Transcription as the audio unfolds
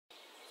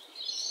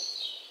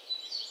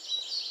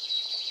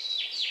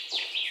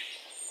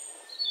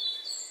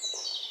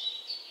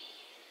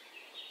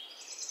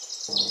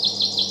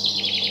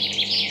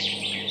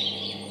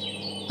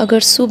अगर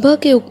सुबह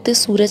के उगते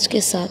सूरज के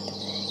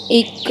साथ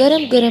एक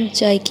गरम गरम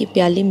चाय की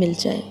प्याली मिल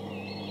जाए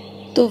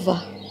तो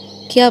वाह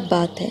क्या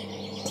बात है।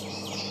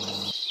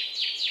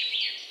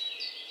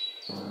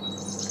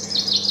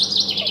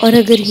 और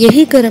अगर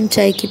यही गरम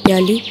चाय की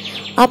प्याली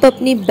आप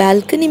अपनी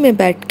बालकनी में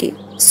बैठ के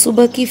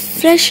सुबह की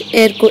फ्रेश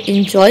एयर को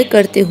एंजॉय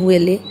करते हुए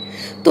ले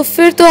तो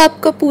फिर तो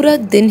आपका पूरा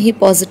दिन ही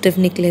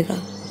पॉजिटिव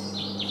निकलेगा।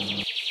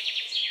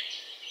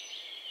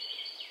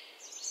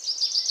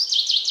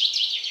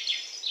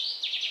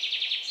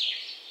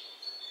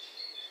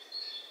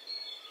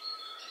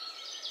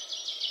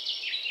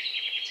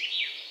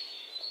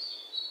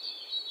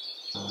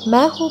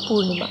 मैं हूँ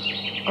पूर्णिमा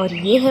और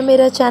ये है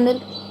मेरा channel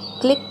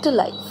click to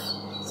life.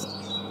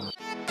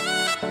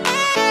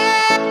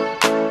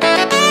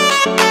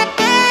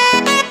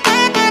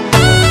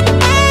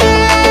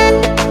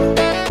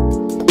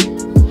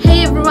 Hey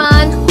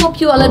everyone,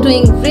 hope you all are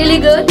doing really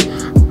good.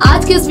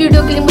 आज के इस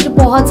वीडियो के लिए मुझे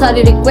बहुत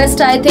सारे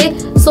रिक्वेस्ट आए थे,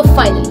 so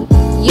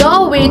finally your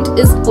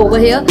wait is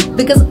over here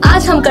because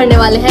आज हम करने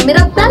वाले हैं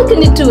मेरा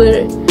balcony tour.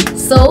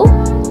 So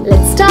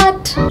let's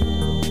start.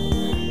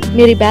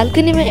 मेरी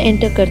बालकनी में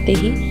एंटर करते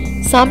ही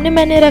सामने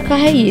मैंने रखा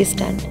है ये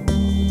स्टैंड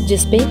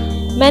जिसपे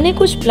मैंने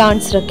कुछ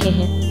प्लांट्स रखे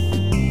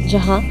हैं।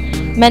 जहाँ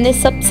मैंने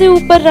सबसे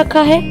ऊपर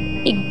रखा है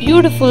एक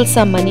ब्यूटीफुल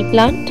सा मनी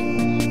प्लांट,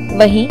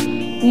 वहीं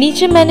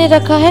नीचे मैंने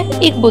रखा है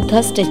एक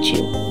बुद्धा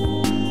स्टैच्यू।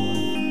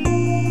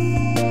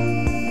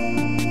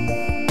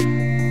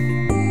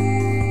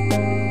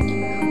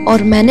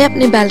 और मैंने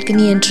अपने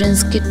बालकनी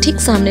एंट्रेंस के ठीक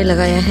सामने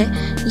लगाया है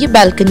ये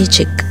बालकनी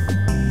चिक,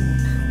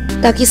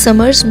 ताकि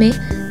समर्स में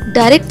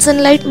डायरेक्ट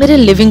सनलाइट मेरे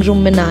लिविंग रूम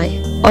में ना आए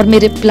और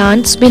मेरे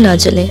प्लांट्स भी ना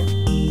जलें।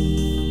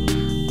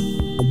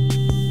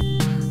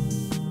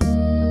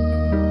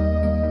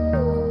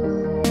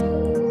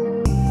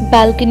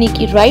 बालकनी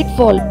की राइट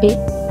वॉल पे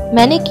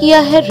मैंने किया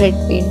है रेड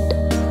पेंट।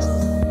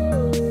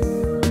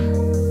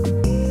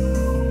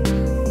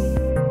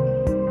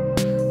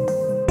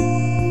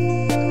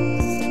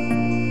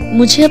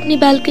 मुझे अपनी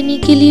बालकनी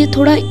के लिए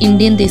थोड़ा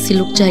इंडियन देसी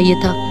लुक चाहिए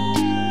था,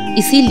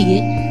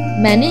 इसीलिए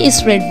मैंने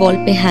इस रेड वॉल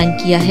पे हैंग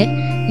किया है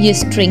ये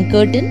स्ट्रिंग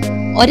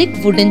कर्टन और एक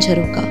वुडन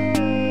झरोका।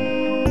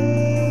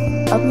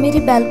 अब मेरी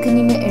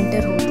बालकनी में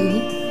एंटर होते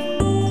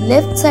ही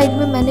लेफ्ट साइड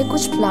में मैंने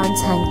कुछ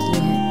प्लांट्स हैंग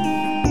किए हैं।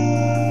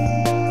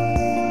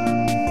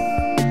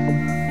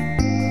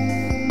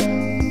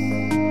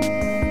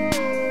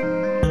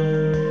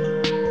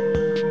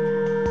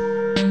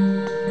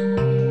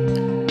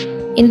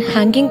 इन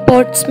हैंगिंग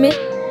पॉट्स में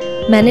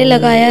मैंने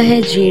लगाया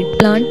है jade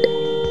plant,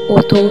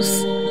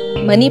 pothos,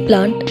 money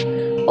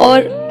plant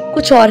और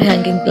कुछ और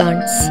हैंगिंग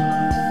प्लांट्स।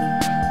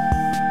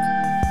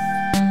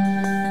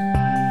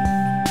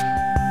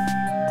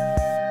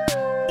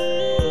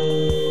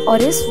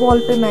 और इस वॉल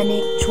पे मैंने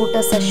एक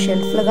छोटा सा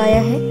शेल्फ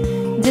लगाया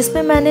है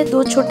जिसपे मैंने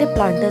दो छोटे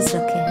प्लांटर्स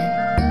रखे हैं।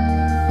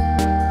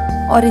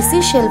 और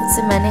इसी शेल्फ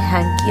से मैंने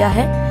हैंग किया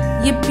है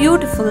ये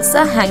ब्यूटीफुल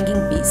सा हैंगिंग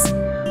पीस।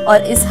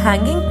 और इस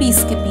हैंगिंग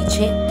पीस के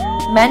पीछे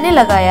मैंने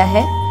लगाया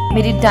है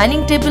मेरी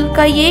डाइनिंग टेबल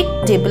का ये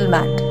एक table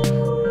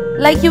mat,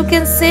 like you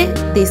can say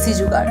देसी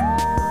जुगाड़।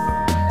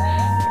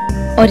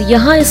 और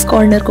यहाँ इस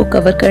कॉर्नर को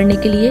कवर करने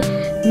के लिए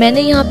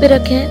मैंने यहाँ पे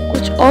रखे हैं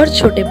कुछ और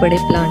छोटे बड़े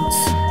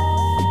प्लांट्स।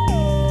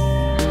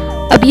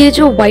 अब ये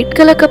जो व्हाइट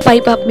कलर का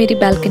पाइप आप मेरी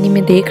बालकनी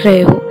में देख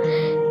रहे हो,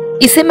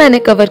 इसे मैंने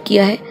कवर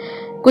किया है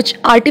कुछ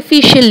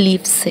आर्टिफिशियल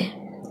लीव्स से।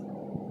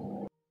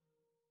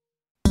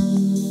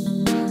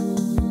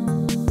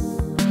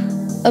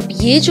 अब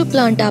ये जो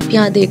प्लांट आप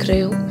यहाँ देख रहे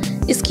हो,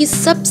 इसकी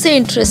सबसे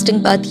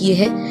इंटरेस्टिंग बात ये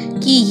है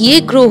कि ये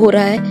ग्रो हो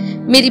रहा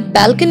है मेरी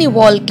बालकनी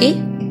वॉल के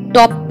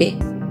टॉप पे।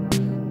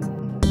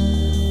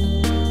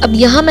 अब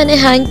यहाँ मैंने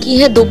हैंग की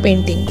है दो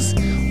पेंटिंग्स,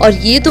 और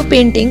ये दो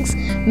पेंटिंग्स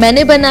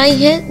मैंने बनाई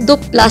है दो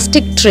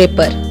प्लास्टिक ट्रे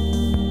पर।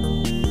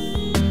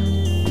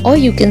 और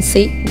you can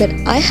say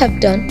that I have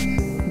done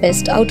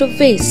best out of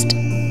waste.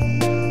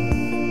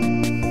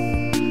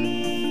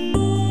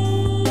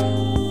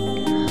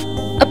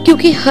 अब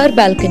क्योंकि हर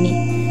बालकनी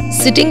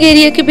सिटिंग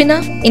एरिया के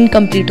बिना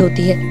इनकम्प्लीट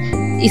होती है,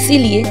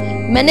 इसीलिए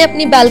मैंने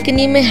अपनी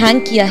बालकनी में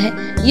हैंग किया है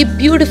ये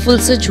ब्यूटीफुल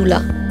सा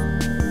झूला।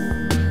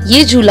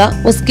 ये झूला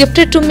was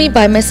gifted to me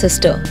by my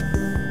sister।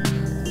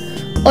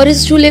 और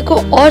इस झूले को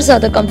और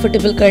ज्यादा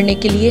कंफर्टेबल करने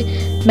के लिए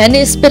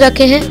मैंने इस पे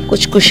रखे हैं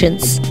कुछ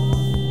cushions.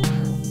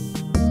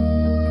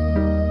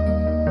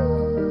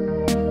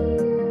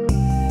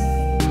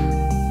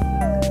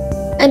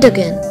 And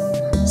again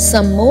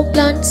some more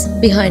plants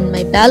behind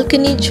my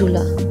balcony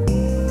झूला।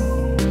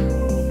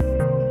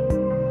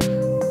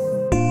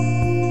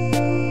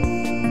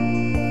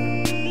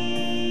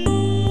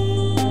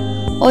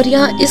 और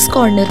यहाँ इस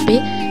कॉर्नर पे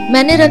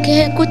मैंने रखे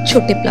हैं कुछ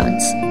छोटे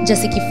प्लांट्स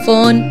जैसे कि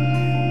फर्न,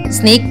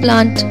 स्नेक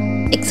प्लांट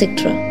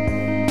एक्सेट्रा।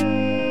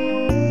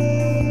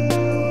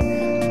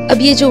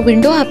 अब ये जो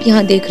विंडो आप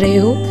यहाँ देख रहे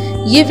हो,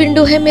 ये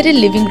विंडो है मेरे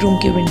लिविंग रूम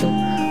की विंडो,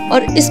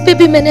 और इस पे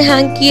भी मैंने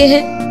हैंग किए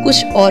हैं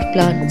कुछ और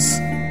प्लांट्स।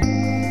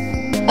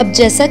 अब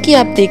जैसा कि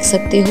आप देख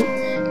सकते हो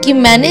कि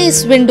मैंने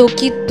इस विंडो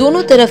की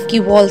दोनों तरफ की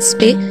वॉल्स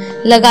पे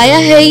लगाया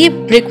है ये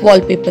ब्रिक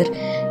वॉलपेपर,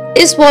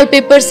 इस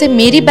वॉलपेपर से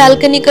मेरी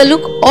बालकनी का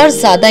लुक और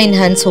ज्यादा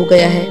इनहैंस हो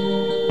गया है।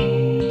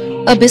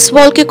 अब इस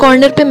वॉल के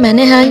कॉर्नर पे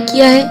मैंने हैंग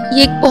किया है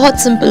ये एक बहुत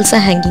सिंपल सा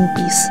hanging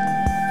piece.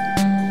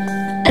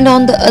 And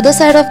on the other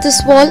side of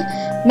this wall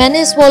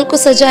मैंने इस वॉल को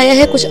सजाया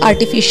है कुछ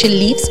आर्टिफिशियल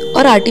लीव्स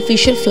और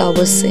आर्टिफिशियल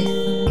फ्लावर्स से।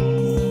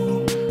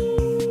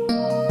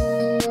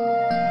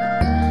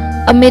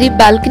 अब मेरी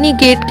बालकनी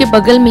गेट के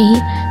बगल में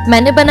ही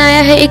मैंने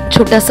बनाया है एक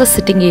छोटा सा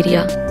सिटिंग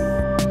एरिया,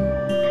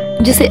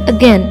 जिसे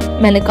अगेन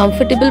मैंने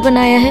कंफर्टेबल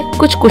बनाया है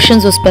कुछ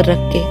कुशन्स उस पर रख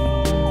के।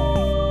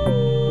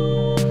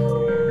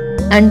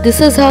 And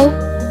this is how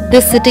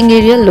this sitting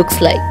area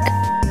looks like.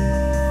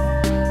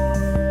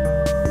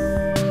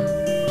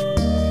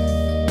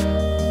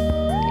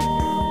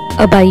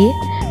 अब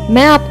आइए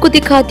मैं आपको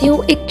दिखाती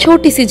हूँ एक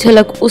छोटी सी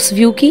झलक उस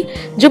व्यू की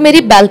जो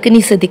मेरी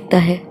बालकनी से दिखता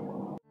है।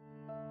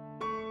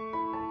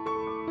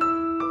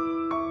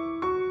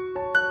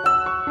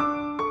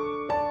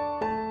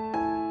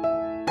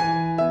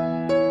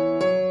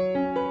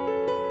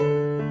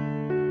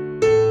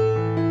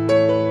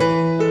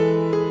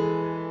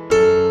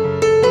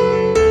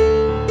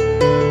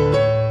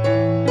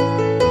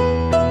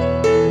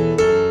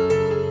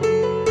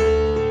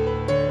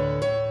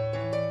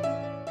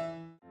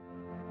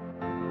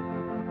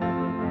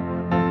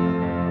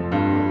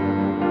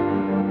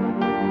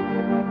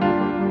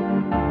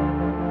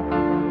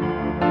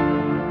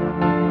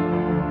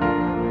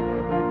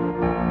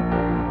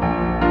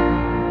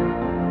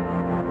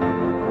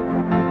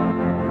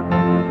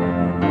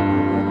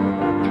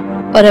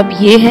 और अब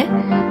ये है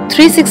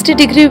 360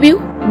 डिग्री व्यू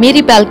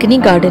मेरी बालकनी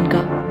गार्डन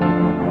का।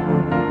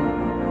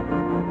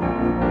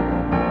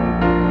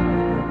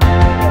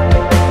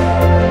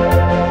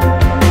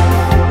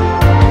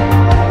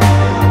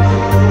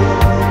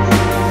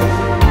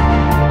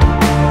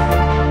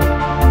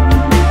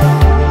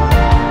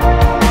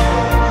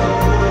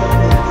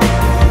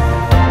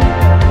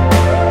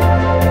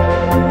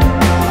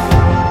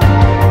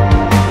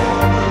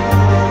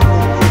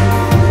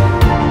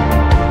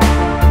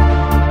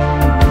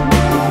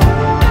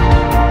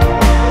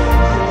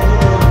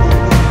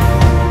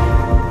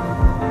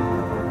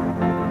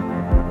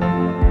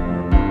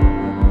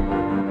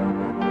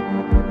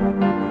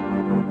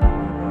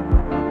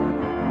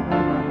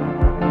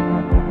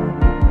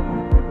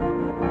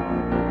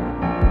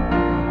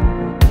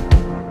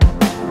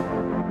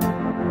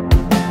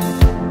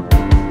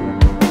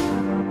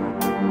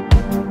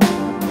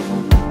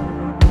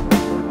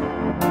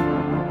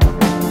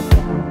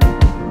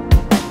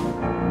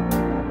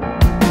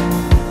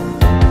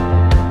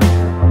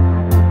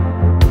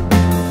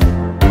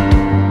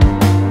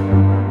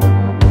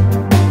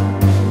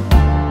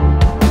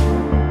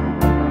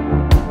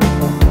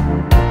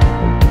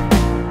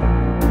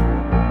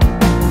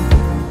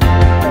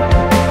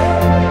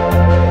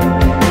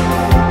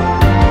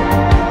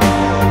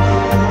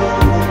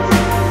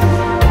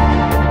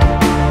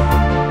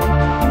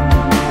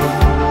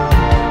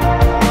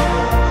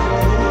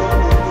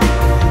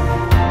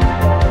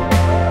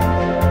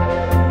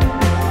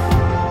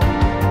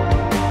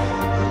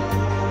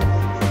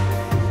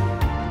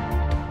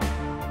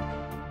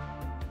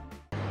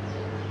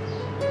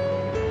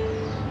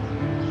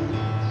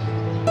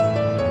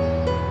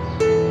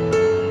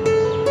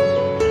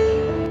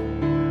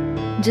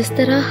 जिस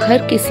तरह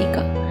हर किसी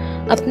का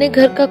अपने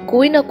घर का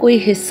कोई ना कोई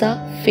हिस्सा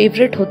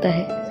फेवरेट होता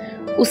है,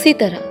 उसी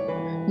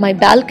तरह माई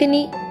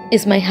balcony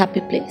is my happy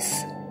place.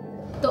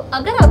 तो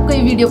अगर आपको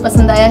ये वीडियो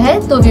पसंद आया है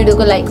तो वीडियो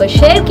को लाइक और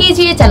शेयर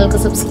कीजिए, चैनल को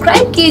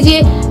सब्सक्राइब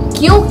कीजिए,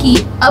 क्योंकि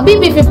अभी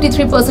भी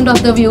 53%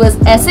 ऑफ द व्यूअर्स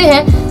ऐसे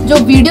हैं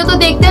जो वीडियो तो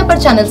देखते हैं पर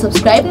चैनल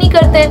सब्सक्राइब नहीं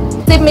करते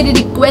हैं। सिर्फ मेरी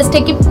रिक्वेस्ट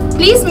है कि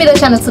प्लीज मेरा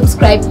चैनल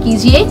सब्सक्राइब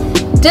कीजिए।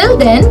 Till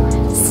then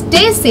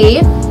stay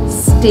safe,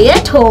 stay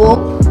at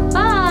home